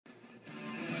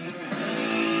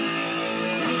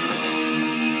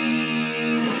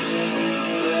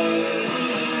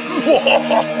Good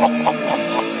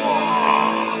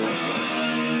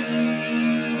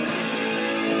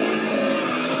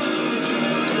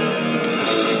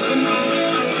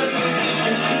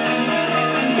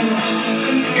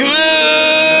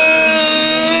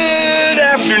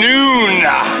afternoon,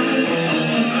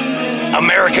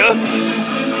 America.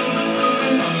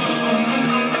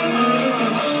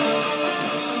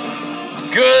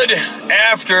 Good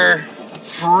after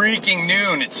freaking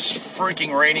noon. It's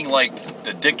freaking raining like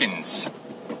the Dickens.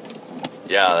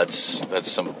 Yeah, that's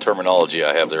some terminology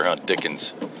I have there, huh?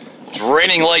 Dickens. It's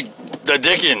raining like the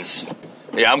Dickens.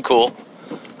 Yeah, I'm cool.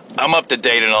 I'm up to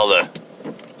date on all the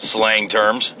slang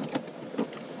terms.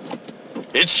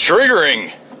 It's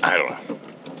triggering. I don't know.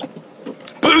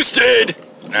 Boosted!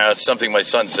 No, it's something my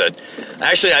son said.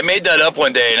 Actually, I made that up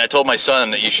one day, and I told my son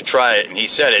that you should try it, and he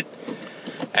said it.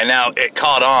 And now it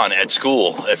caught on at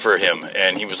school for him,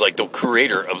 and he was like the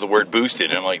creator of the word boosted.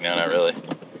 And I'm like, no, not really.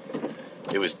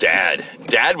 It was Dad.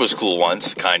 Dad was cool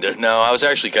once, kind of. No, I was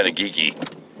actually kind of geeky.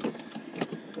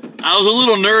 I was a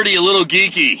little nerdy, a little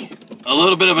geeky, a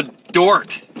little bit of a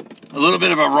dork, a little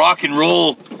bit of a rock and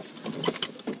roll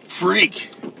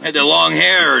freak. Had the long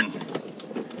hair and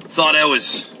thought I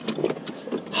was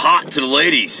hot to the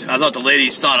ladies. I thought the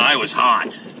ladies thought I was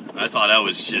hot. I thought I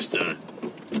was just a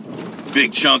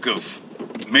big chunk of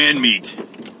man meat.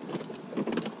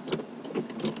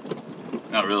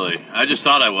 Not really. I just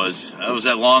thought I was. I was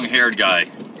that long-haired guy.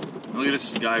 Look at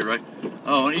this guy, right?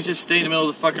 Oh, and you just stay in the middle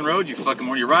of the fucking road, you fucking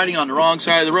moron. You're riding on the wrong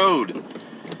side of the road.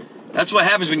 That's what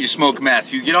happens when you smoke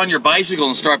meth. You get on your bicycle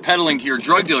and start pedaling to your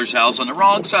drug dealer's house on the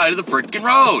wrong side of the frickin'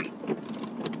 road.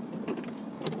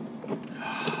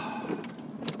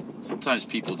 Sometimes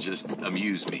people just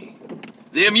amuse me.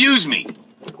 They amuse me.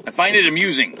 I find it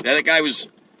amusing that that guy was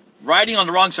riding on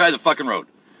the wrong side of the fucking road.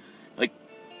 Like,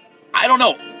 I don't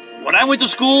know. When I went to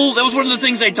school, that was one of the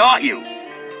things they taught you.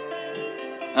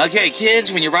 Okay,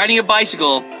 kids, when you're riding a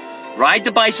bicycle, ride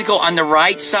the bicycle on the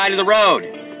right side of the road.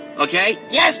 Okay?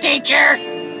 Yes, teacher!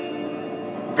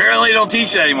 Apparently they don't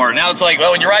teach that anymore. Now it's like,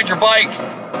 well, when you ride your bike,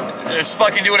 just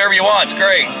fucking do whatever you want. It's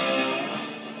great.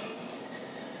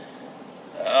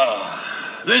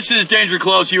 This is Danger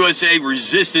Close USA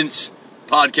Resistance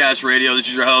Podcast Radio. This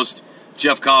is your host,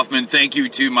 Jeff Kaufman. Thank you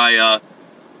to my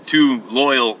two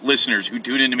loyal listeners who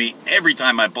tune into me every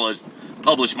time I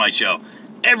publish my show.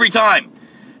 Every time.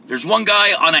 There's one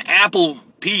guy on an Apple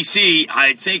PC.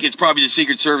 I think it's probably the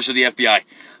Secret Service of the FBI.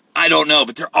 I don't know,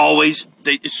 but they're always,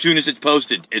 as soon as it's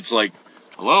posted, it's like,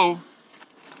 hello,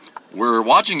 we're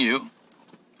watching you.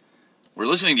 We're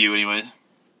listening to you anyways.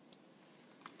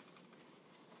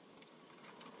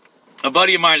 A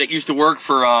buddy of mine that used to work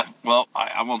for, well,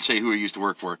 I won't say who he used to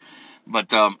work for,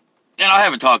 but, and I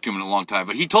haven't talked to him in a long time,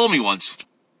 but he told me once,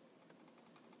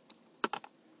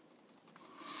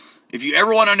 if you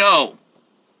ever want to know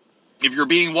if you're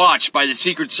being watched by the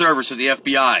Secret Service of the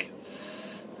FBI,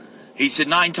 he said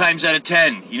 9 times out of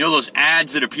 10, you know those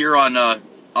ads that appear on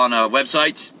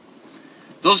websites?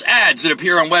 Those ads that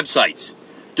appear on websites,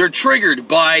 they're triggered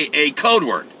by a code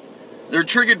word. They're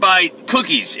triggered by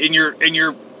cookies in your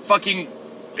fucking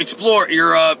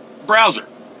your browser.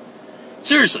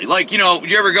 Seriously, like, you know,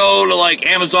 you ever go to like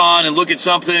Amazon and look at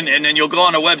something and then you'll go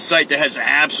on a website that has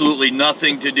absolutely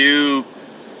nothing to do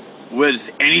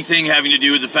with anything having to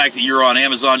do with the fact that you're on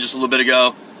Amazon just a little bit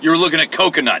ago. You were looking at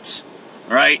coconuts,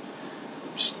 right?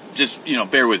 Just, you know,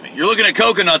 bear with me. You're looking at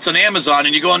coconuts on Amazon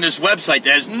and you go on this website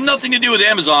that has nothing to do with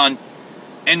Amazon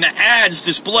and the ads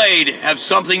displayed have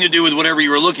something to do with whatever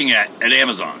you were looking at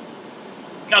Amazon.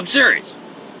 I'm serious.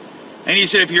 And he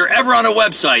said if you're ever on a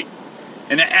website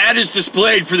and the ad is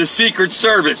displayed for the Secret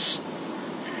Service,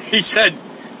 he said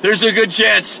there's a good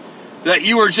chance that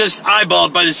you were just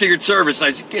eyeballed by the Secret Service. And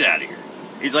I said, get out of here.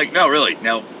 He's like, no, really.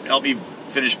 Now, help me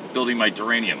finish building my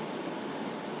terranium.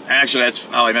 Actually, that's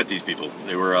how I met these people.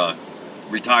 They were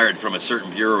retired from a certain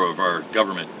bureau of our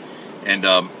government. And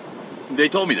they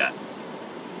told me that.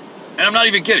 And I'm not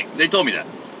even kidding. They told me that.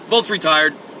 Both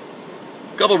retired.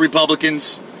 A couple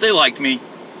Republicans. They liked me.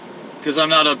 Because I'm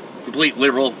not a complete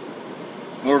liberal.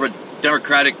 More of a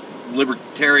democratic,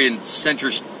 libertarian,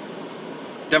 centrist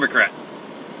Democrat.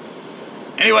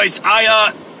 Anyways,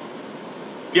 yeah,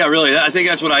 really, I think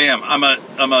that's what I am. I'm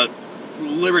a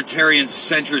libertarian,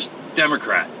 centrist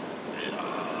Democrat.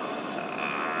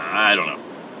 I don't know.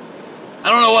 I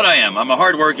don't know what I am. I'm a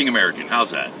hardworking American. How's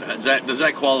that? Does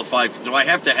that qualify? Do I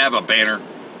have to have a banner?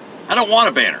 I don't want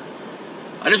a banner.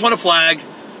 I just want a flag.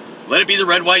 Let it be the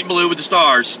red, white, and blue with the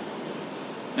stars.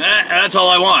 That's all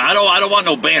I want. I don't want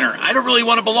no banner. I don't really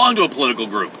want to belong to a political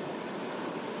group.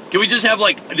 Can we just have,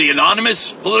 like, the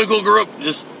anonymous political group?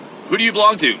 Just Who do you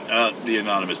belong to? The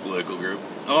anonymous political group.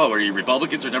 Oh, are you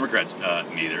Republicans or Democrats?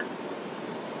 Neither.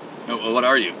 No, what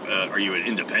are you? Are you an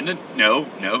independent? No,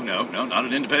 not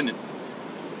an independent.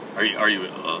 Are you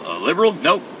a liberal?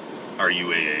 Nope. Are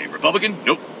you a Republican?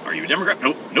 Nope. Are you a Democrat?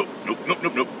 Nope.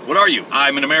 What are you?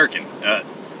 I'm an American.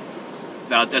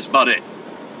 That's about it.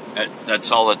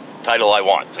 That's all the title I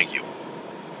want. Thank you.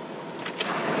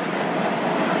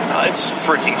 It's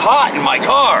freaking hot in my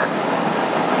car.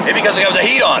 Maybe because I have the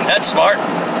heat on. That's smart.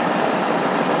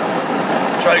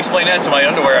 Try to explain that to my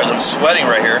underwear as I'm sweating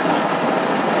right here.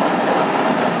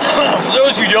 For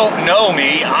those who don't know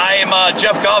me, I am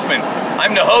Jeff Kaufman.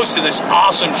 I'm the host of this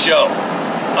awesome show.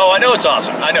 Oh, I know it's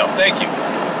awesome. I know. Thank you.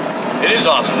 It is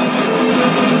awesome.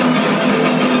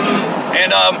 And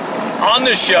on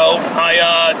this show,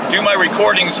 I do my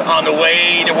recordings on the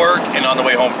way to work and on the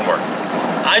way home from work.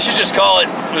 I should just call it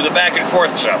the back and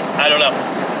forth show. I don't know.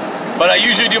 But I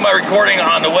usually do my recording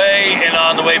on the way and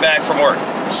on the way back from work.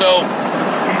 So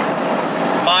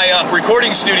my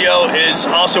recording studio is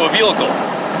also a vehicle.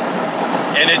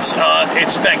 And it's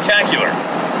spectacular.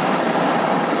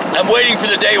 I'm waiting for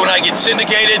the day when I get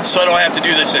syndicated so I don't have to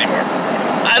do this anymore.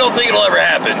 I don't think it'll ever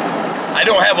happen. I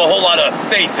don't have a whole lot of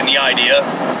faith in the idea.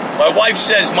 My wife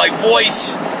says my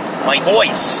voice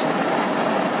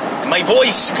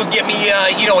could get me,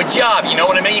 a job. You know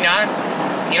what I mean, huh?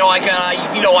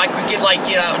 I could get like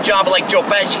a job like Joe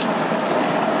Pesci.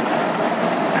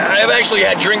 I've actually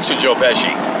had drinks with Joe Pesci.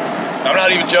 I'm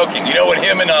not even joking. You know when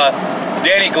him and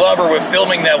Danny Glover were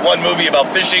filming that one movie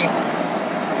about fishing?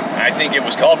 I think it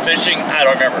was called Fishing. I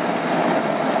don't remember.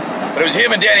 But it was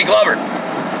him and Danny Glover.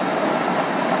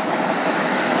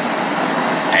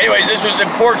 Anyways, this was in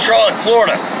Port Charlotte,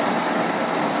 Florida.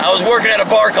 I was working at a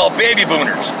bar called Baby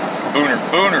Boomers. Baby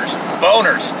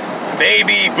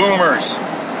Boomers.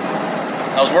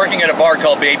 I was working at a bar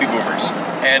called Baby Boomers.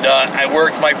 And I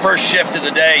worked my first shift of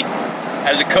the day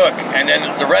as a cook. And then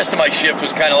the rest of my shift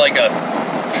was kind of like a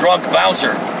drunk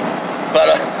bouncer.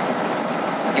 But,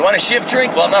 you want a shift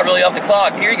drink? Well, I'm not really off the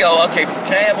clock. Here you go. Okay,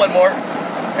 can I have one more?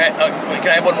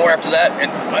 Can I have one more after that? And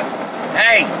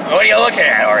hey, what are you looking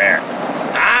at over there?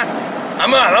 Huh?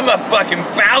 I'm a fucking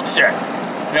bouncer.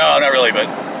 No, not really,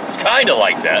 but it's kind of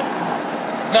like that.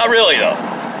 Not really, though.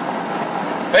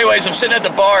 Anyways, I'm sitting at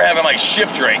the bar having my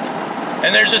shift drink.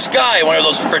 And there's this guy, one of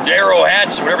those Federo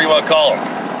hats, whatever you want to call him.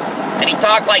 And he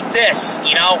talked like this, And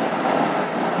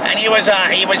he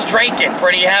was drinking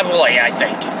pretty heavily, I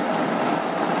think.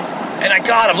 And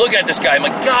I'm looking at this guy. I'm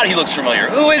like, God, he looks familiar.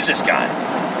 Who is this guy?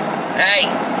 Hey.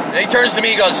 And he turns to me,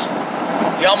 he goes,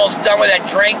 you almost done with that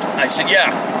drink? I said,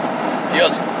 yeah. He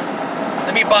goes,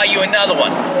 let me buy you another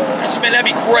one. I said, man, that'd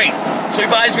be great. So he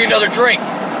buys me another drink.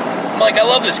 I'm like, I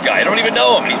love this guy. I don't even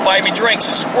know him. And he's buying me drinks.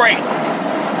 This is great.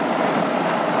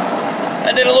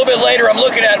 And then a little bit later, I'm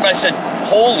looking at him and I said,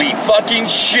 holy fucking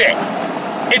shit.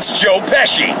 It's Joe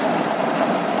Pesci.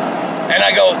 And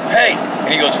I go, hey.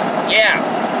 And he goes, yeah.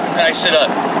 And I said,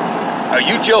 are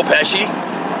you Joe Pesci?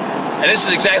 And this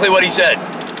is exactly what he said.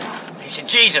 He said,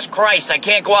 Jesus Christ, I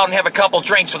can't go out and have a couple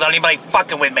drinks without anybody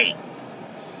fucking with me.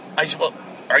 I said, well,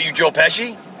 are you Joe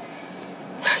Pesci?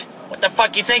 What the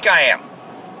fuck you think I am?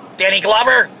 Danny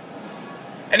Glover?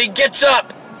 And he gets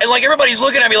up, and like everybody's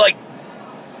looking at me like,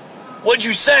 what'd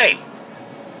you say?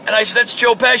 And I said, that's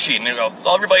Joe Pesci. And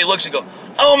everybody looks and go,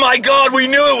 oh my God, we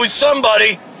knew it was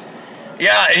somebody.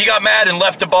 Yeah, and he got mad and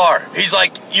left the bar. He's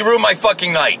like, you ruined my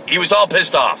fucking night. He was all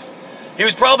pissed off. He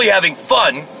was probably having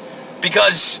fun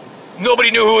because nobody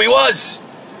knew who he was.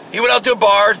 He went out to a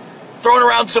bar, throwing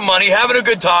around some money, having a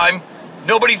good time.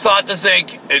 Nobody thought to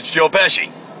think, it's Joe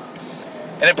Pesci.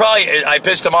 And I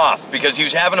pissed him off because he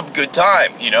was having a good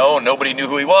time, and nobody knew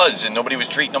who he was, and nobody was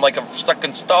treating him like a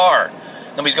fucking star.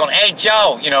 Nobody's going, hey,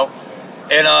 Joe,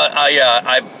 And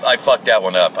I fucked that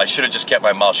one up. I should have just kept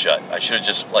my mouth shut. I should have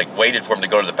just waited for him to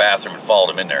go to the bathroom and followed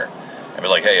him in there. And be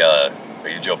like, hey, are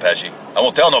you Joe Pesci? I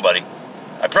won't tell nobody.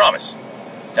 I promise.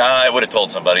 I would have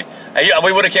told somebody.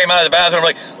 We would have came out of the bathroom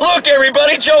like, look,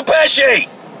 everybody, Joe Pesci!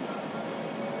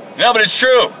 No, but it's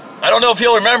true. I don't know if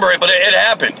you'll remember it, but it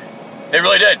happened. It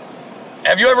really did.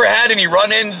 Have you ever had any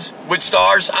run-ins with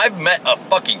stars? I've met a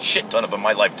fucking shit ton of them in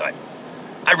my lifetime.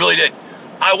 I really did.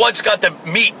 I once got to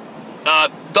meet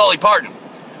Dolly Parton.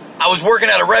 I was working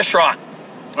at a restaurant.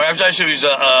 Actually,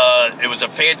 it was a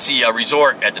fancy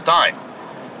resort at the time.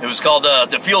 It was called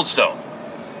the Fieldstone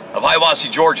of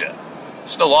Hiawassee, Georgia.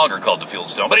 It's no longer called the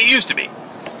Fieldstone, but it used to be.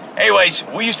 Anyways,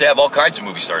 we used to have all kinds of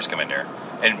movie stars come in there,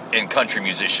 and country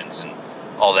musicians and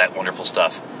all that wonderful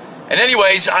stuff. And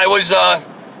anyways, I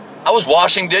was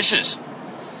washing dishes,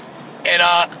 and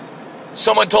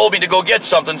someone told me to go get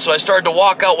something, so I started to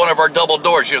walk out one of our double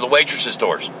doors, the waitress's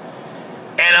doors.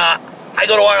 And I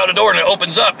go to walk out the door, and it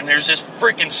opens up, and there's this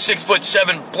freaking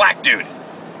 6'7" black dude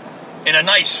in a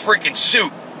nice freaking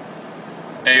suit.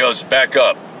 And he goes, back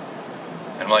up.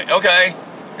 And I'm like, okay,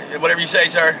 whatever you say,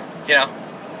 sir,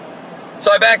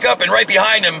 So I back up, and right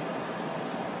behind him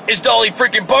is Dolly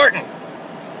freaking Parton.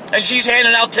 And she's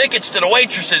handing out tickets to the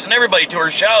waitresses and everybody to her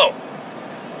show.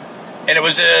 And it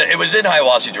was in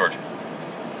Hiawassee, Georgia.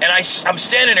 And I'm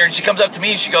standing there, and she comes up to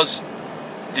me, and she goes,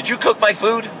 did you cook my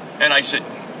food? And I said,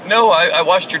 no, I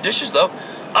washed your dishes, though.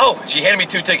 Oh, she handed me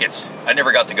 2 tickets. I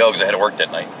never got to go because I had to work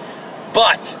that night.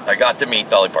 But I got to meet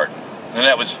Dolly Parton. And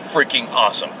that was freaking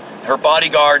awesome. Her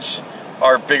bodyguards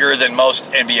are bigger than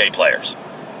most NBA players.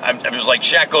 It was like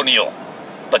Shaq O'Neal,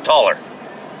 but taller.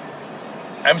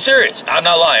 I'm serious. I'm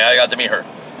not lying. I got to meet her.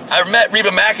 I met Reba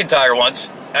McEntire once.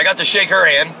 I got to shake her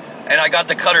hand, and I got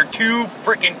to cut her 2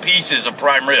 freaking pieces of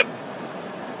prime rib.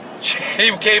 She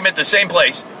came at the same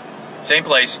place,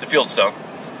 the Fieldstone.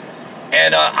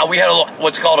 And we had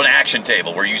what's called an action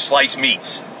table, where you slice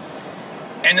meats.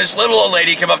 And this little old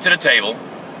lady came up to the table,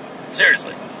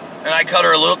 seriously, and I cut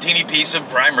her a little teeny piece of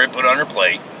prime rib, put it on her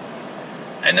plate.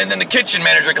 And then the kitchen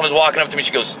manager comes walking up to me.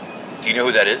 She goes, do you know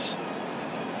who that is?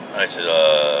 And I said,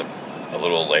 a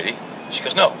little old lady. She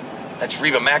goes, no, that's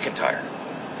Reba McEntire.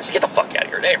 I said, get the fuck out of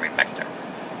here. It ain't Reba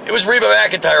McEntire. It was Reba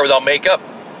McEntire without makeup,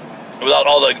 without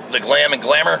all the glam and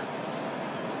glamour.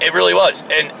 It really was.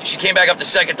 And she came back up the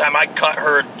second time. I cut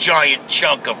her a giant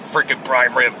chunk of freaking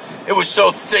prime rib. It was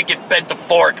so thick it bent the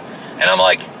fork. And I'm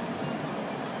like,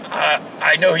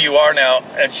 I know who you are now.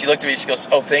 And she looked at me. She goes,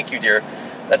 oh, thank you, dear.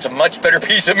 That's a much better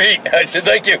piece of meat. I said,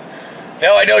 thank you.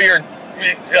 Now I know you're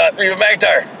Reba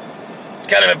McEntire. It's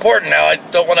kind of important now. I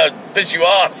don't want to piss you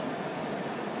off.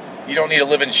 You don't need a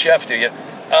living chef, do you?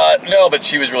 No, but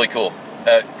she was really cool.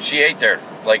 She ate there,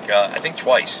 I think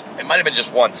twice. It might have been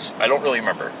just once. I don't really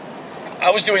remember.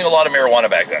 I was doing a lot of marijuana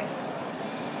back then.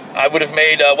 I would have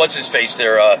made, what's his face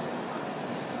there?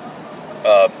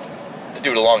 The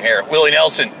dude with the long hair. Willie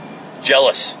Nelson.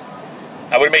 Jealous.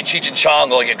 I would have made Cheech and Chong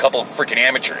like a couple of freaking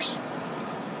amateurs.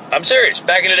 I'm serious.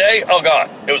 Back in the day, oh God,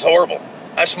 it was horrible.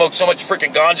 I smoked so much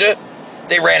freaking ganja,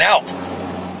 they ran out.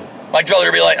 My drug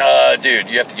dealer would be like, dude,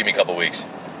 you have to give me a couple weeks.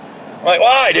 I'm like,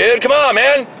 why, dude? Come on,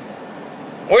 man.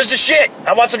 Where's the shit?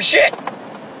 I want some shit.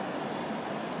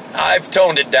 I've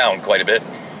toned it down quite a bit.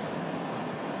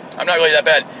 I'm not really that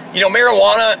bad.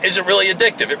 Marijuana isn't really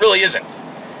addictive. It really isn't.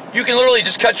 You can literally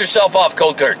just cut yourself off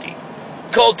cold turkey.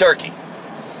 Cold turkey.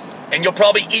 And you'll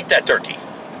probably eat that turkey.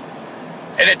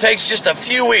 And it takes just a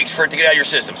few weeks for it to get out of your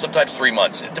system, sometimes 3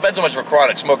 months. It depends on how much of a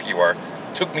chronic smoker you are.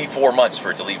 It took me 4 months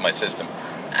for it to leave my system.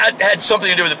 It had something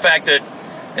to do with the fact that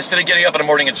instead of getting up in the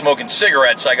morning and smoking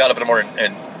cigarettes, I got up in the morning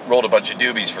and rolled a bunch of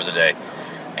doobies for the day.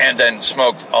 And then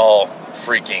smoked all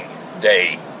freaking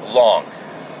day long.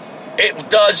 It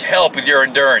does help with your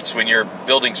endurance when you're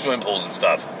building swimming pools and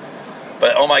stuff.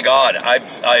 But oh my God,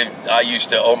 I used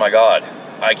to, oh my God,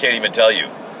 I can't even tell you.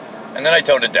 And then I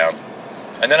toned it down.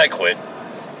 And then I quit.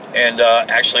 And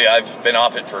actually, I've been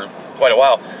off it for quite a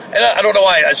while. And I don't know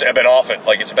why I say I've been off it,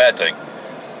 like it's a bad thing.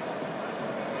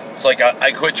 It's like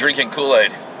I quit drinking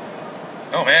Kool-Aid.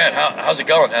 Oh man, how's it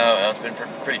going? It's been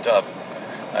pretty tough.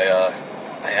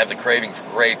 I have the craving for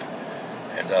grape.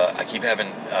 And I keep having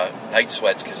night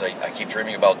sweats because I keep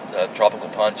dreaming about Tropical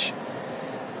Punch.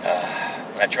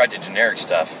 And I tried the generic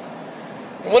stuff.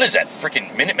 And what is that?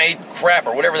 Freaking Minute Maid crap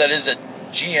or whatever that is at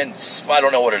GN, I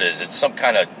don't know what it is. It's some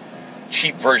kind of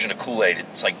cheap version of Kool-Aid.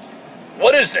 It's like,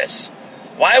 what is this?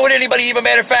 Why would anybody even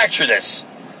manufacture this?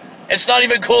 It's not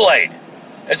even Kool-Aid.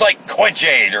 It's like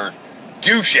Quench-Aid or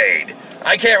Douche-Aid.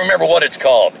 I can't remember what it's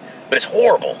called, but it's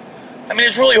horrible. I mean,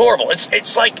 it's really horrible.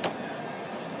 It's like,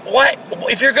 what?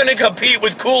 If you're going to compete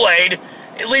with Kool-Aid,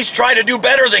 at least try to do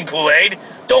better than Kool-Aid.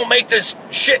 Don't make this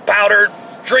shit powder,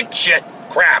 drink shit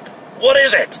crap. What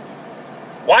is it?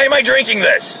 Why am I drinking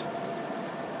this?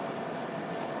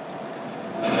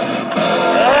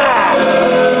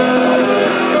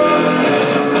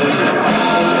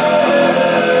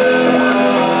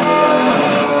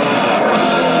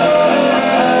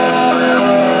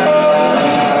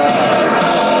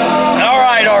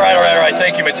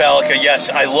 Metallica, yes,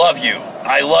 I love you.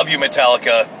 I love you,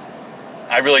 Metallica.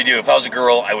 I really do. If I was a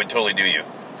girl, I would totally do you.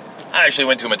 I actually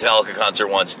went to a Metallica concert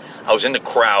once. I was in the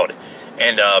crowd,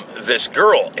 and this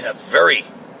girl in a very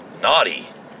naughty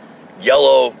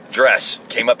yellow dress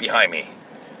came up behind me,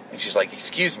 and she's like,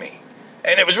 excuse me.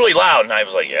 And it was really loud, and I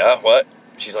was like, yeah, what?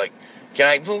 She's like, can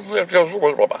I...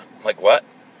 I'm like, what?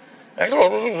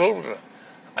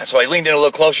 So I leaned in a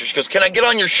little closer. She goes, can I get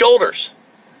on your shoulders?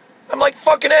 I'm like,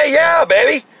 fucking A, yeah,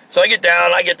 baby. So I get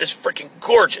down, I get this freaking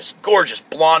gorgeous, gorgeous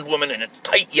blonde woman in a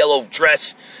tight yellow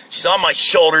dress. She's on my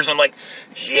shoulders. I'm like,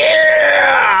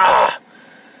 yeah!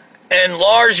 And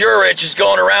Lars Ulrich is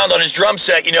going around on his drum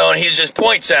set, you know, and he just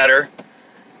points at her.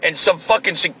 And some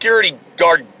fucking security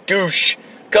guard douche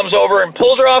comes over and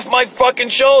pulls her off my fucking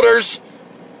shoulders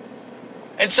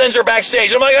and sends her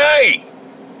backstage. I'm like, hey,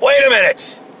 wait a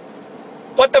minute.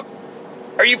 What the?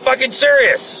 Are you fucking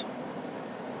serious?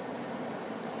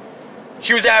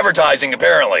 She was advertising,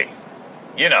 apparently.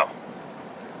 You know.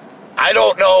 I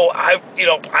don't know. I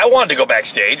wanted to go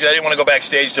backstage. I didn't want to go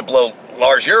backstage to blow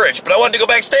Lars Ulrich, but I wanted to go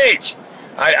backstage.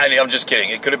 I'm just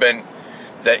kidding. It could have been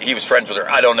that he was friends with her.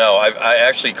 I don't know. I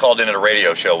actually called in at a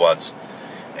radio show once,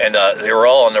 and they were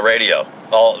all on the radio,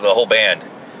 the whole band.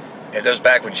 And that was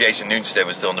back when Jason Newsted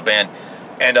was still in the band.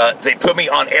 And they put me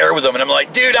on air with them, and I'm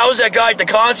like, dude, I was that guy at the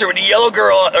concert with the yellow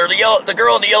girl, or the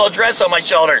girl in the yellow dress on my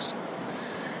shoulders.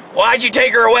 Why'd you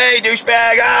take her away,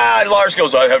 douchebag? And Lars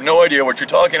goes, I have no idea what you're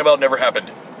talking about. Never happened.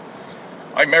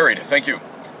 I'm married. Thank you.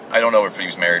 I don't know if he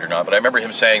was married or not, but I remember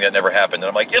him saying that never happened. And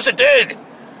I'm like, yes, it did.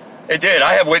 It did.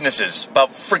 I have witnesses.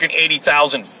 About freaking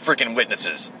 80,000 freaking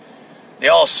witnesses. They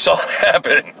all saw it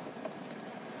happen.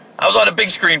 I was on a big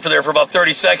screen for about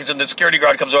 30 seconds, and the security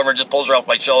guard comes over and just pulls her off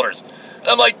my shoulders. And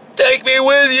I'm like, take me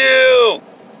with you.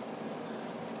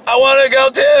 I want to go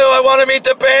too. I want to meet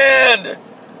the band.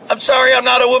 I'm sorry I'm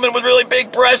not a woman with really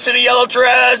big breasts in a yellow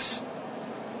dress.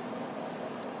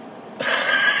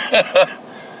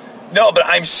 No, but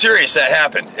I'm serious, that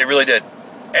happened. It really did.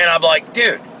 And I'm like,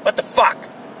 dude, what the fuck?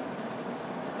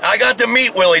 I got to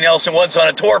meet Willie Nelson once on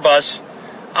a tour bus.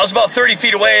 I was about 30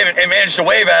 feet away and managed to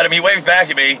wave at him. He waved back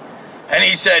at me, and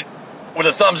he said, with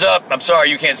a thumbs up, I'm sorry,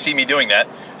 you can't see me doing that.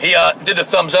 He did the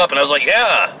thumbs up, and I was like,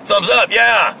 yeah, thumbs up,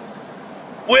 yeah.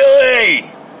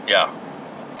 Willie! Yeah.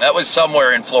 That was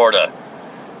somewhere in Florida.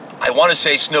 I want to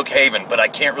say Snook Haven, but I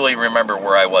can't really remember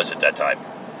where I was at that time.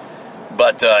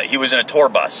 But he was in a tour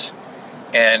bus,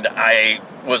 and I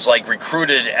was like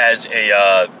recruited as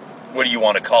a, what do you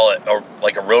want to call it, or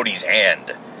like a roadie's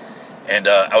hand. And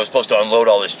I was supposed to unload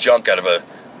all this junk out of a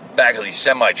back of these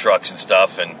semi-trucks and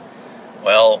stuff, and,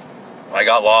 well, I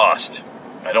got lost.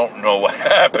 I don't know what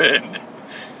happened.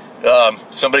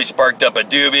 Somebody sparked up a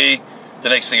doobie. The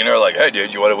next thing you know, like, hey,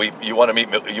 dude, you want to meet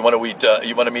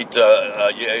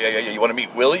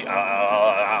Willie?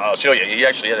 I'll show you. He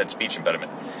actually had that speech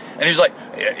impediment, and he was like,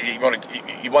 you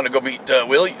want to go meet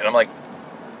Willie? And I'm like,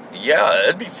 yeah,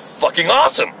 that'd be fucking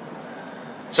awesome.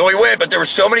 So we went, but there were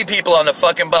so many people on the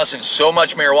fucking bus and so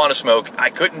much marijuana smoke,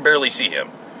 I couldn't barely see him,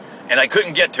 and I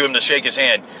couldn't get to him to shake his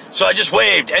hand. So I just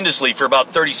waved endlessly for about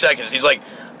 30 seconds. He's like,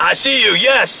 I see you,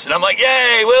 yes, and I'm like,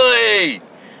 yay, Willie,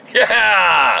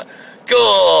 yeah. Cool,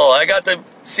 I got to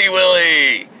see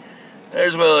Willie.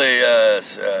 There's Willie.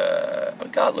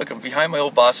 God, look, I'm behind my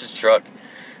old boss's truck.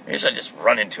 Maybe I just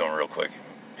run into him real quick.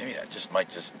 Maybe that might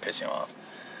just piss him off.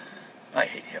 I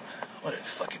hate him. What a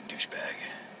fucking douchebag.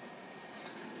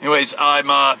 Anyways,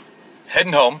 I'm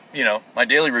heading home. You know, my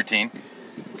daily routine.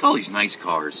 Look at all these nice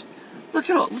cars. Look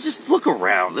at all. Just look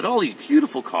around at all these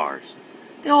beautiful cars.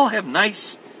 They all have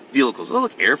nice vehicles. Oh,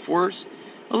 look, Air Force.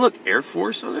 Oh, look, Air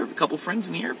Force. Oh, there are a couple friends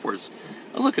in the Air Force.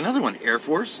 Oh, look, another one, Air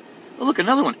Force. Oh, look,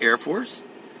 another one, Air Force.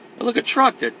 Oh, look, a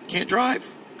truck that can't drive.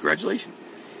 Congratulations.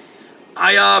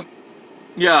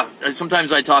 Yeah,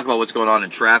 sometimes I talk about what's going on in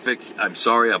traffic. I'm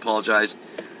sorry, I apologize.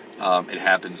 It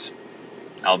happens.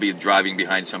 I'll be driving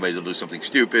behind somebody that'll do something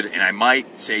stupid, and I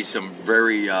might say some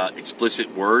very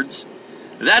explicit words.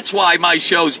 That's why my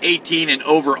show's 18 and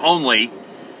over only,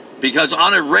 because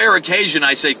on a rare occasion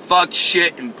I say fuck,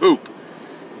 shit, and poop.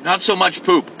 Not so much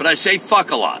poop, but I say fuck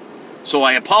a lot. So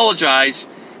I apologize.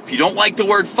 If you don't like the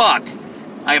word fuck,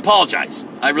 I apologize.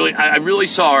 I'm really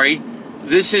sorry.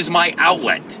 This is my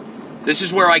outlet. This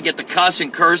is where I get to cuss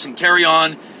and curse and carry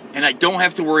on, and I don't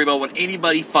have to worry about what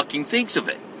anybody fucking thinks of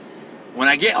it. When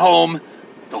I get home,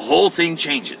 the whole thing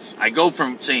changes. I go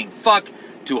from saying fuck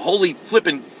to holy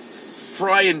flippin'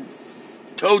 frying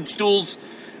toadstools.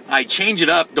 I change it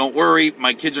up. Don't worry.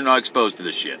 My kids are not exposed to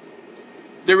this shit.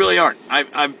 They really aren't.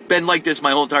 I've been like this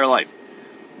my whole entire life.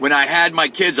 When I had my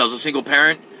kids, I was a single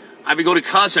parent. I would go to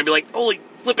cuss and I'd be like, holy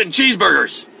flippin'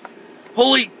 cheeseburgers.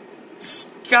 Holy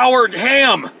scoured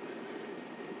ham.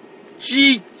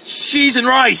 Cheese and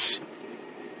rice.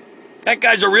 That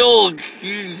guy's a real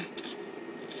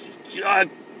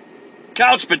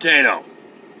couch potato.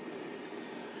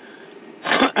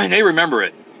 And they remember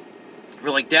it. We're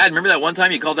like, Dad, remember that one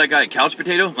time you called that guy a couch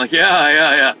potato? I'm like,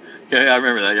 yeah, I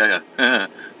remember that, yeah.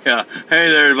 Hey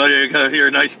there, everybody, you're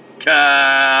a nice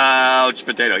couch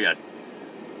potato, yes.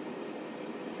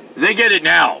 They get it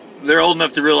now. they're old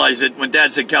enough to realize that when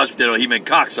Dad said couch potato, he meant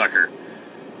cocksucker.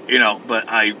 You know, but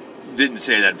I didn't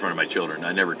say that in front of my children.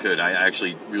 I never could. I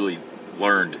actually really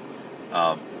learned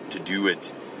to do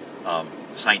it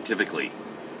scientifically.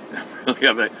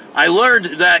 I learned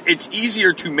that it's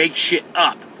easier to make shit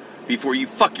up before you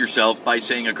fuck yourself by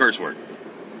saying a curse word.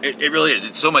 It really is.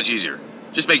 It's so much easier.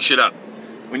 Just make shit up.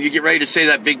 When you get ready to say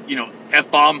that big,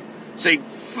 F-bomb, say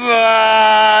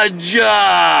fudge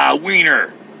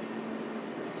wiener.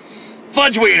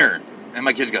 Fudge wiener. And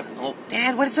my kids go, oh,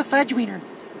 Dad, what is a fudge wiener?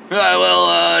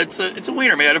 It's a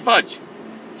wiener made out of fudge.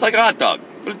 It's like a hot dog,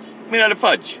 but it's made out of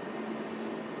fudge.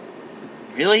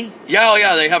 Really? Yeah,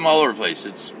 they have them all over the place.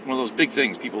 It's one of those big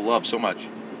things people love so much.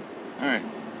 All right,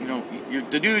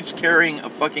 the dude's carrying a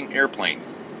fucking airplane.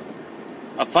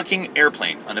 A fucking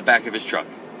airplane on the back of his truck.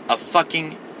 A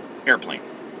fucking airplane.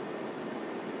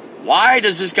 Why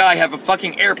does this guy have a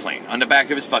fucking airplane on the back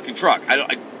of his fucking truck?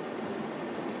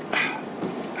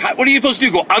 What are you supposed to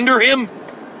do? Go under him?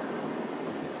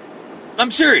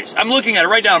 I'm serious. I'm looking at it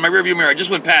right now in my rearview mirror. I just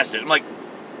went past it. I'm like,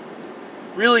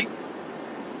 really?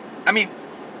 I mean,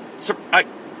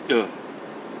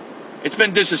 it's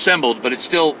been disassembled, but it's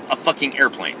still a fucking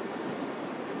airplane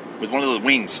with one of the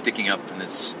wings sticking up, and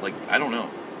it's like, I don't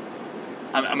know.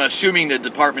 I'm assuming the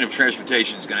Department of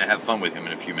Transportation is going to have fun with him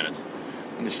in a few minutes.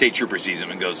 And the state trooper sees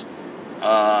him and goes,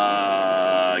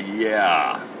 yeah,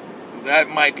 that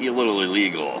might be a little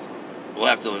illegal. We'll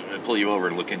have to pull you over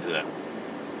and look into that.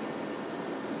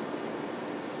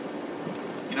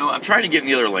 I'm trying to get in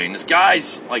the other lane. This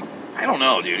guy's like, I don't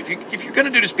know, dude. If you're going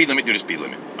to do the speed limit, do the speed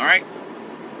limit, all right?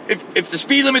 If the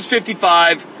speed limit's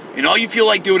 55 and all you feel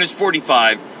like doing is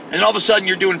 45, and then all of a sudden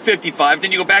you're doing 55,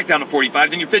 then you go back down to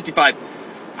 45, then you're 55,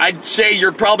 I'd say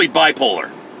you're probably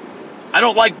bipolar. I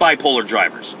don't like bipolar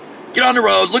drivers. Get on the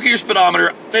road, look at your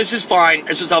speedometer. This is fine.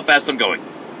 This is how fast I'm going.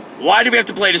 Why do we have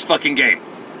to play this fucking game?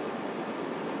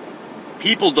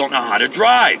 People don't know how to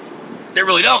drive. They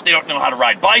really don't. They don't know how to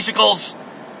ride bicycles.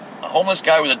 A homeless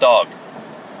guy with a dog.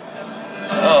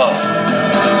 Oh.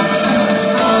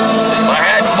 If I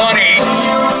had money,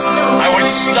 I would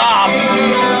stop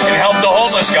and help the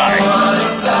homeless guy.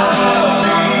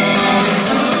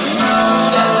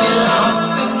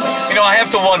 I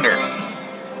have to wonder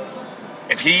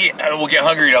if he will get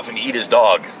hungry enough and eat his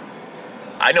dog.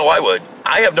 I know I would.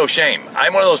 I have no shame.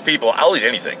 I'm one of those people, I'll eat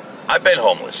anything. I've been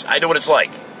homeless. I know what it's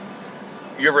like.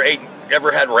 You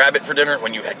ever had rabbit for dinner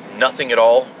when you had nothing at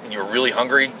all and you were really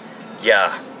hungry?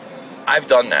 Yeah, I've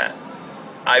done that.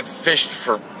 I've fished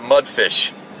for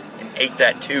mudfish and ate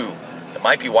that too. That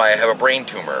might be why I have a brain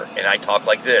tumor and I talk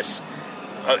like this.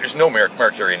 There's no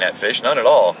mercury in that fish, none at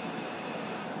all.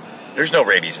 There's no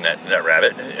rabies in that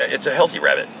rabbit. It's a healthy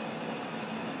rabbit.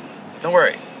 Don't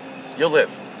worry. You'll live.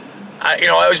 I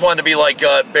always wanted to be like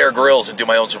Bear Grylls and do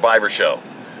my own Survivor show.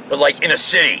 But like in a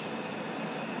city.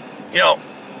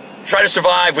 Try to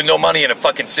survive with no money in a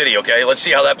fucking city, okay? Let's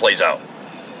see how that plays out.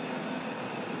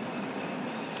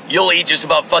 You'll eat just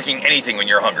about fucking anything when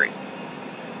you're hungry.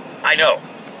 I know.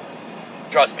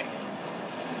 Trust me.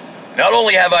 Not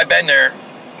only have I been there,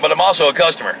 but I'm also a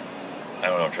customer. I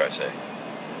don't know what I'm trying to say.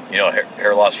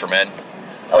 Hair loss for men.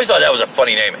 I always thought that was a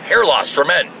funny name. Hair loss for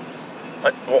men.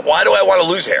 Why do I want to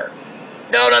lose hair?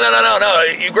 No.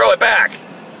 You grow it back.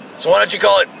 So why don't you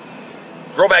call it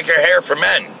grow back your hair for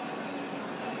men?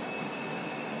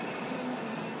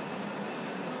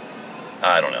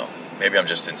 I don't know. Maybe I'm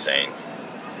just insane.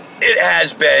 It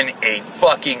has been a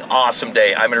fucking awesome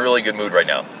day. I'm in a really good mood right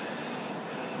now.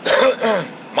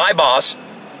 My boss,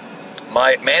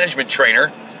 my management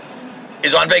trainer,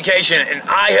 is on vacation, and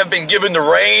I have been given the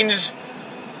reins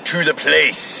to the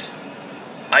place.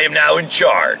 I am now in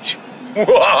charge.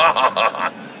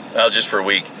 Well, just for a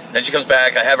week. Then she comes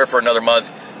back, I have her for another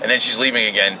month, and then she's leaving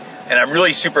again. And I'm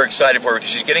really super excited for her because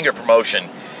she's getting a promotion,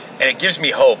 and it gives me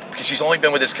hope because she's only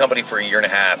been with this company for a year and a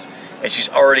half, and she's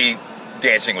already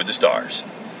dancing with the stars.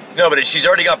 No, but she's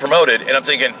already got promoted, and I'm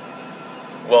thinking,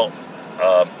 well,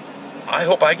 I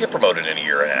hope I get promoted in a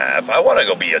year and a half. I want to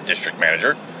go be a district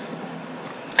manager.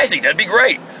 I think that'd be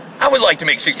great. I would like to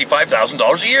make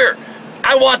 $65,000 a year.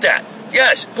 I want that.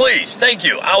 Yes, please. Thank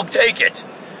you. I'll take it.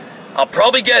 I'll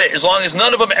probably get it as long as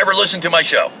none of them ever listen to my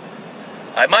show.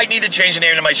 I might need to change the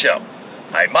name to my show.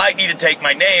 I might need to take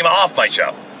my name off my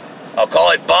show. I'll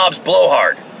call it Bob's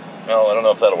Blowhard. Well, I don't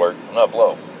know if that'll work. I'm not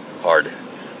blowhard.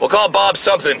 We'll call it Bob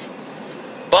something.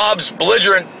 Bob's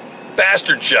Belligerent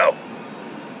Bastard Show.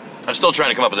 I'm still trying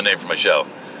to come up with a name for my show.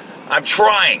 I'm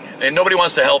trying, and nobody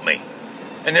wants to help me.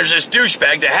 And there's this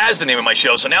douchebag that has the name of my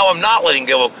show, so now I'm not letting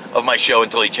go of my show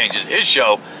until he changes his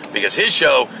show, because his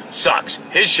show sucks.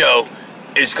 His show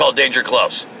is called Danger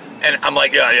Close. And I'm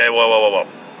like, yeah,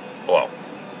 whoa.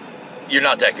 You're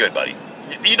not that good, buddy.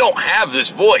 You don't have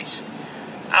this voice.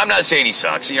 I'm not saying he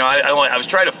sucks. You know, I was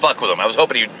trying to fuck with him. I was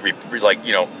hoping he'd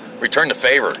return the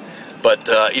favor, but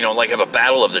like have a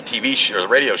battle of the TV show or the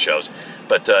radio shows.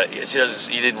 But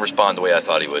he didn't respond the way I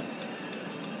thought he would.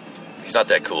 He's not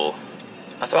that cool.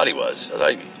 I thought he was. I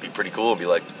thought he'd be pretty cool and be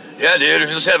like, yeah, dude,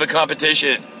 let's have a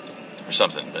competition or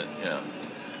something. But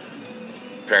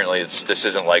apparently this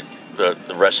isn't like the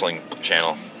wrestling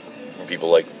channel where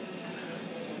people like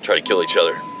try to kill each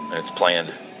other and it's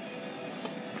planned.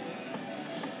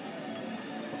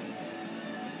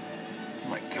 Oh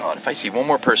my God, if I see one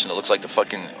more person that looks like the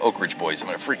fucking Oak Ridge Boys, I'm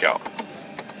gonna freak out.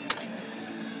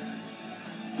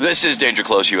 This is Danger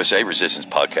Close USA, Resistance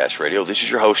Podcast Radio. This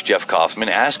is your host, Jeff Kaufman,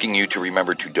 asking you to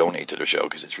remember to donate to the show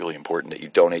because it's really important that you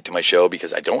donate to my show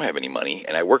because I don't have any money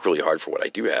and I work really hard for what I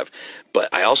do have.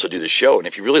 But I also do the show, and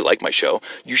if you really like my show,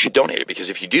 you should donate it because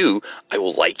if you do, I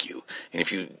will like you. And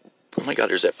if you, oh my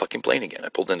God, there's that fucking plane again. I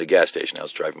pulled into the gas station. I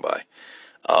was driving by.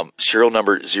 Serial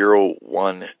number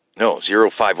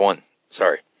 051.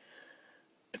 Sorry.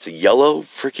 It's a yellow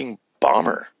freaking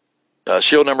bomber.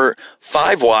 Serial number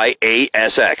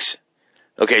 5YASX.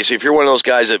 Okay, so if you're one of those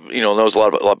guys that, knows a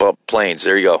lot about planes,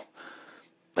 there you go.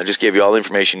 I just gave you all the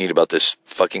information you need about this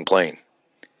fucking plane.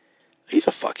 He's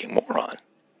a fucking moron.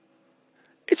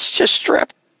 It's just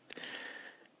strapped.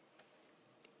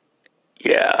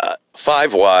 Yeah,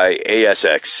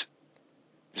 5YASX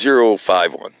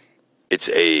 051. It's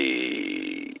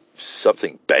a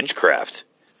something Benchcraft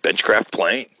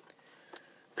plane.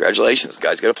 Congratulations, the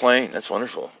guy's got a plane. That's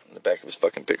wonderful. In the back of his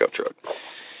fucking pickup truck.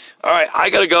 All right, I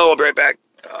gotta go. I'll be right back.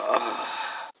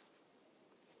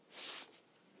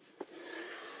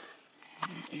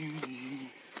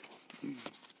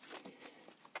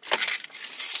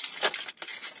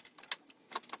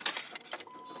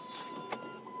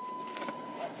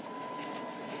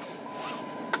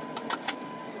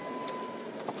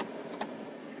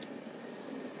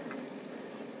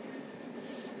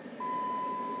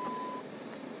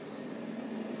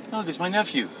 Look, it's my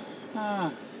nephew.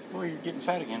 Boy, you're getting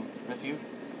fat again, nephew. You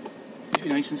used to be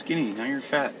nice and skinny. Now you're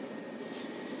fat.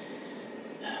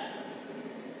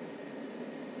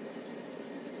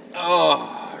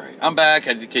 Oh, all right. I'm back,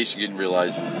 in case you didn't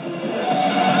realize.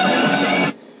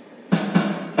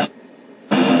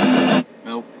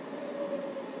 Nope.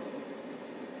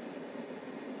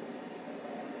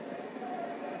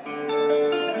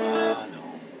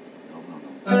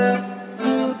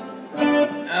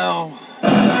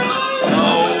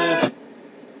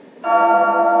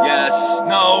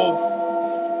 No.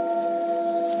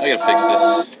 I gotta fix this.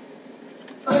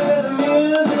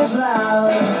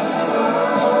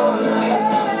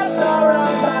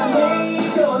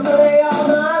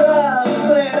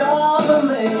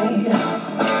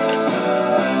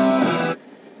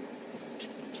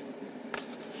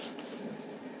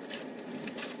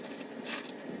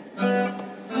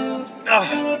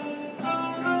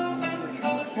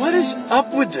 What is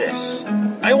up with this?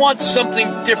 I want something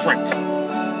different.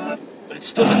 But it's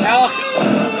still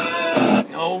Metallica.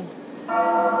 No.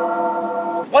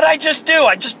 What'd I just do?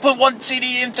 I just put one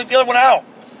CD in, took the other one out.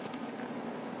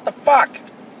 What the fuck?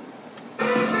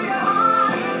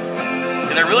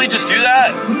 Did I really just do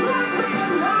that?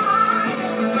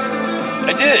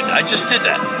 I did. I just did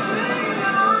that.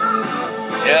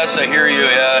 Yes, I hear you.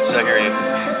 Yes, I hear you.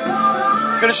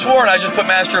 Could have sworn I just put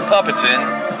Master of Puppets in.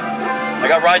 I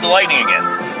got Ride the Lightning again.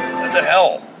 What the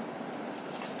hell?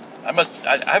 I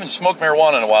haven't smoked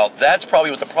marijuana in a while. That's probably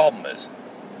what the problem is.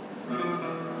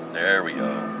 There we go.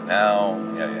 Now,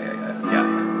 yeah.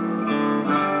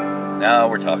 Now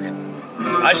we're talking.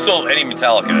 Any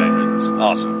Metallica is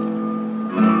awesome.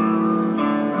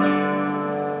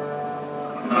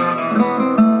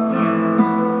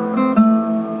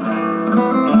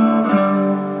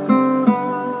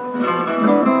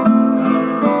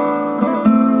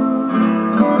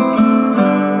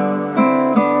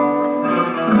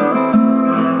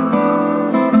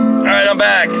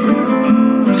 Back.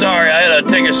 Sorry, I had to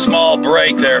take a small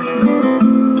break there.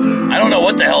 I don't know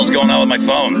what the hell's going on with my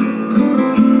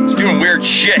phone. It's doing weird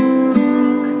shit.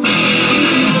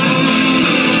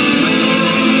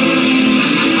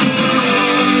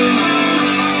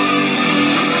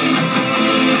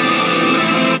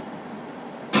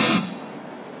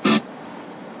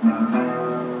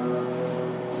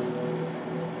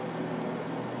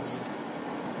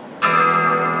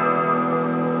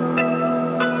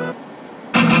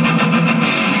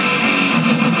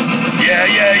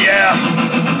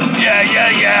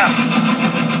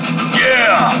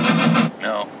 Yeah.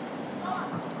 No.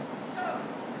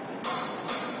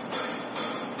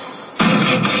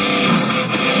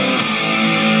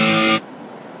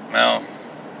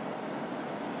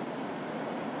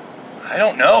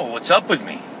 don't know what's up with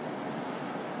me.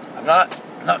 I'm not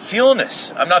feeling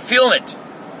this. I'm not feeling it.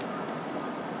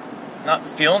 I'm not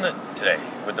feeling it today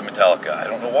with the Metallica. I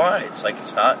don't know why. It's like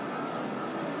it's not.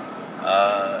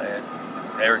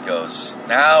 There it goes.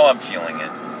 Now I'm feeling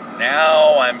it.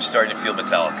 Now I'm starting to feel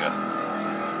Metallica.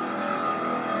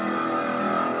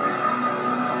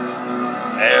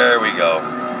 There we go.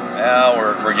 Now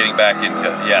we're getting back into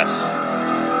it. Yes.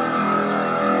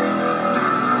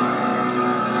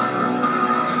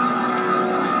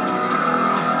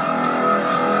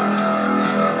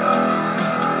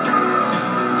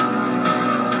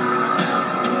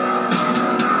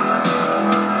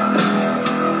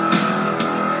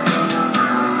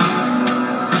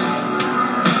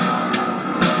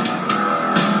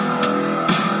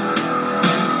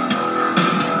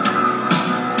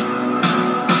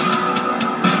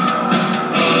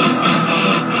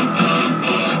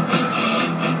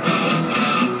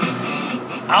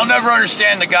 I'll never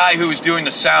understand the guy who was doing the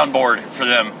soundboard for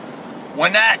them.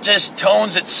 When that just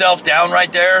tones itself down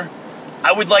right there,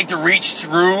 I would like to reach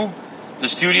through the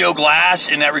studio glass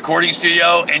in that recording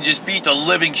studio and just beat the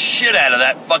living shit out of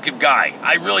that fucking guy.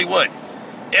 I really would.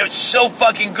 It was so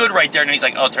fucking good right there. And he's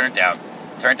like, oh, turn it down.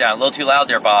 Turn it down. A little too loud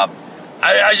there, Bob.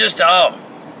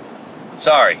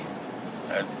 Sorry.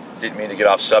 I didn't mean to get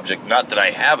off subject. Not that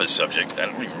I have a subject. I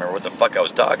don't even remember what the fuck I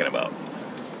was talking about.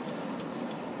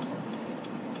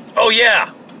 Oh,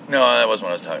 yeah. No, that wasn't what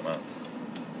I was talking about.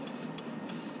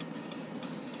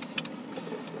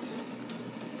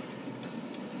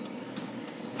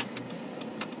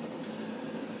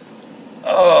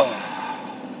 Oh.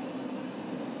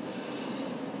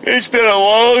 It's been a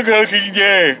long fucking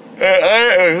day.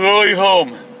 I am going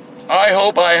home. I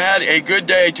hope I had a good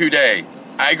day today.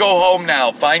 I go home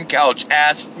now. Find couch.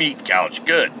 Ass meat couch.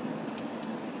 Good.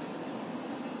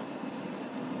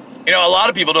 You know, a lot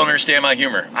of people don't understand my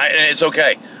humor. And it's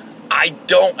okay. I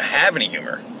don't have any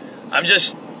humor. I'm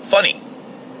just funny.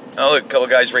 Oh, look, a couple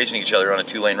guys racing each other on a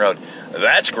 2-lane road.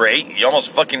 That's great. You almost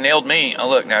fucking nailed me. Oh,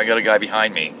 look, now I got a guy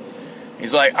behind me.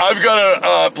 He's like, I've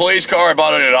got a police car. I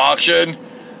bought it at auction,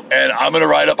 and I'm going to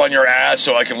ride up on your ass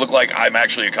so I can look like I'm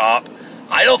actually a cop.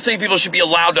 I don't think people should be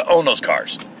allowed to own those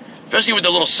cars. Especially with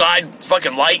the little side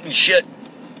fucking light and shit.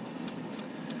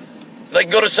 They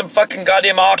can go to some fucking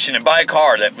goddamn auction and buy a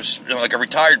car that was, you know, like a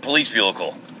retired police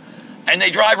vehicle. And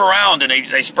they drive around and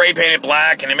they spray paint it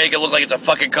black and they make it look like it's a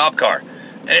fucking cop car.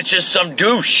 And it's just some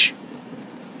douche.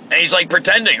 And he's like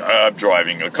pretending, I'm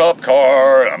driving a cop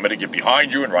car, I'm going to get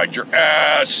behind you and ride your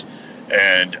ass,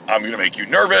 and I'm going to make you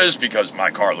nervous because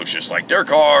my car looks just like their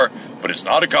car, but it's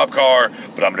not a cop car,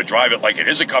 but I'm going to drive it like it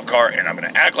is a cop car, and I'm going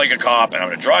to act like a cop, and I'm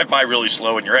going to drive by really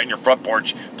slow, and you're at your front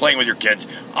porch playing with your kids.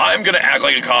 I'm going to act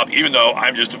like a cop even though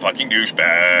I'm just a fucking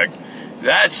douchebag.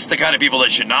 That's the kind of people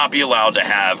that should not be allowed to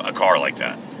have a car like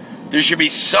that. There should be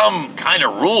some kind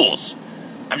of rules.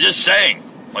 I'm just saying.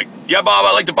 Like, yeah, Bob,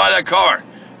 I'd like to buy that car.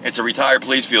 It's a retired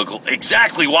police vehicle.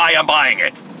 Exactly why I'm buying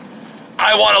it.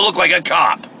 I want to look like a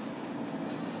cop.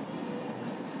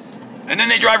 And then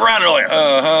they drive around and they're like,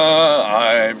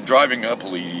 I'm driving a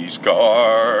police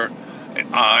car.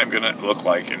 And I'm going to look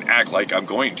like and act like I'm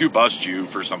going to bust you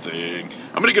for something.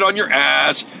 I'm going to get on your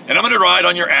ass. And I'm going to ride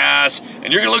on your ass.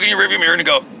 And you're going to look in your rearview mirror and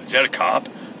go, is that a cop?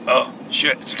 Oh,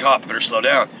 shit, it's a cop. I better slow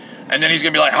down. And then he's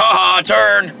going to be like, ha-ha,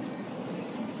 turn.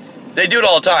 They do it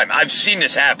all the time. I've seen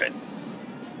this happen.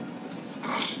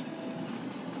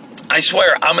 I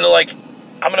swear, I'm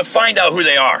gonna find out who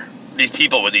they are. These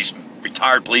people with these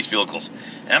retired police vehicles.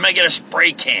 And I'm gonna get a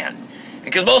spray can.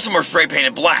 Because most of them are spray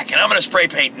painted black. And I'm gonna spray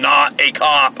paint not a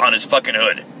cop on his fucking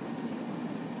hood.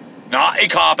 Not a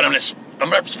cop, and I'm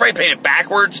gonna spray paint it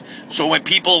backwards, so when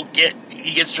people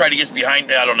try to get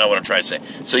behind, I don't know what I'm trying to say.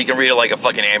 So you can read it like a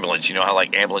fucking ambulance. You know how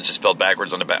like ambulance is spelled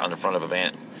backwards on the front of a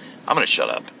van? I'm gonna shut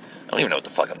up. I don't even know what the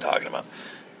fuck I'm talking about.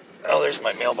 Oh, there's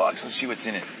my mailbox. Let's see what's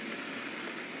in it.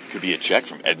 Could be a check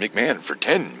from Ed McMahon for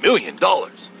 $10 million.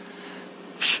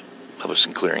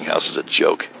 Publishing Clearinghouse is a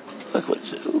joke. Look, what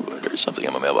is it? Ooh, there's something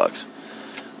in my mailbox.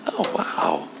 Oh,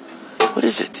 wow. What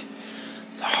is it?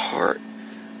 The Heart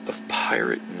of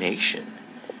Pirate Nation.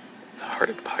 The Heart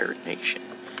of Pirate Nation.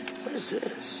 What is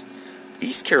this?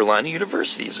 East Carolina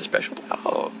University is a special...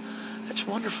 Oh, that's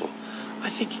wonderful. I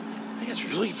think it's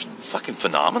really fucking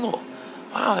phenomenal.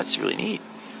 Wow, that's really neat.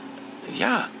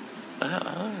 Yeah.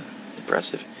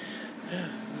 Impressive. Yeah.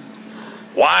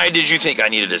 Why did you think I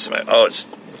needed this?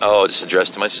 It's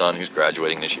addressed to my son who's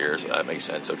graduating this year. So that makes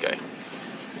sense. Okay.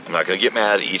 I'm not going to get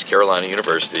mad at East Carolina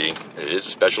University. It is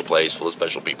a special place full of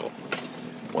special people.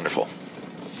 Wonderful.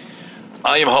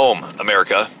 I am home,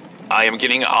 America. I am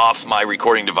getting off my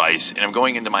recording device and I'm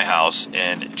going into my house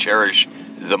and cherish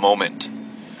the moment.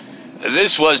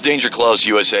 This was Danger Close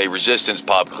USA Resistance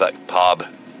Podcast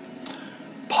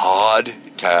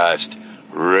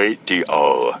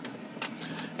Radio.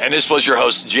 And this was your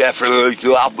host, Jeffrey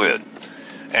Laughlin.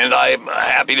 And I'm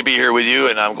happy to be here with you,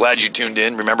 and I'm glad you tuned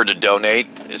in. Remember to donate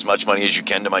as much money as you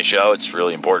can to my show. It's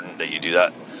really important that you do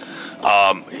that.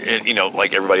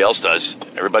 Like everybody else does.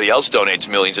 Everybody else donates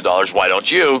millions of dollars. Why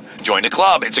don't you join the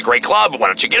club? It's a great club. Why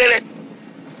don't you get in it?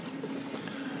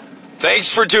 Thanks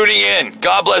for tuning in.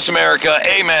 God bless America.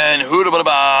 Amen.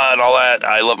 Hoo-da-ba-da-ba and all that.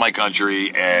 I love my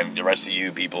country, and the rest of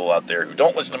you people out there who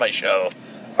don't listen to my show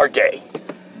are gay.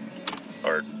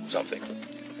 Or something.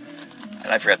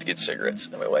 And I forgot to get cigarettes,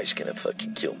 and my wife's gonna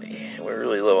fucking kill me. We're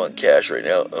really low on cash right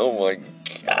now. Oh my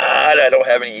God, I don't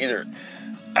have any either.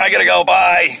 I gotta go,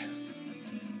 bye.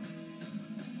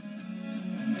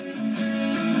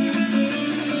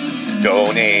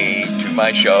 Donate to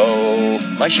my show,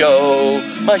 my show,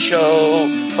 my show,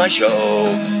 my show.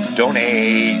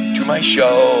 Donate to my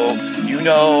show. You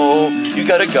know, you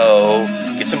gotta go.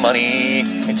 Get some money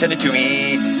and send it to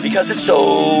me because it's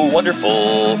so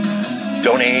wonderful.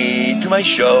 Donate to my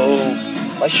show,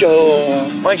 my show,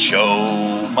 my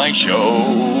show, my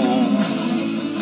show.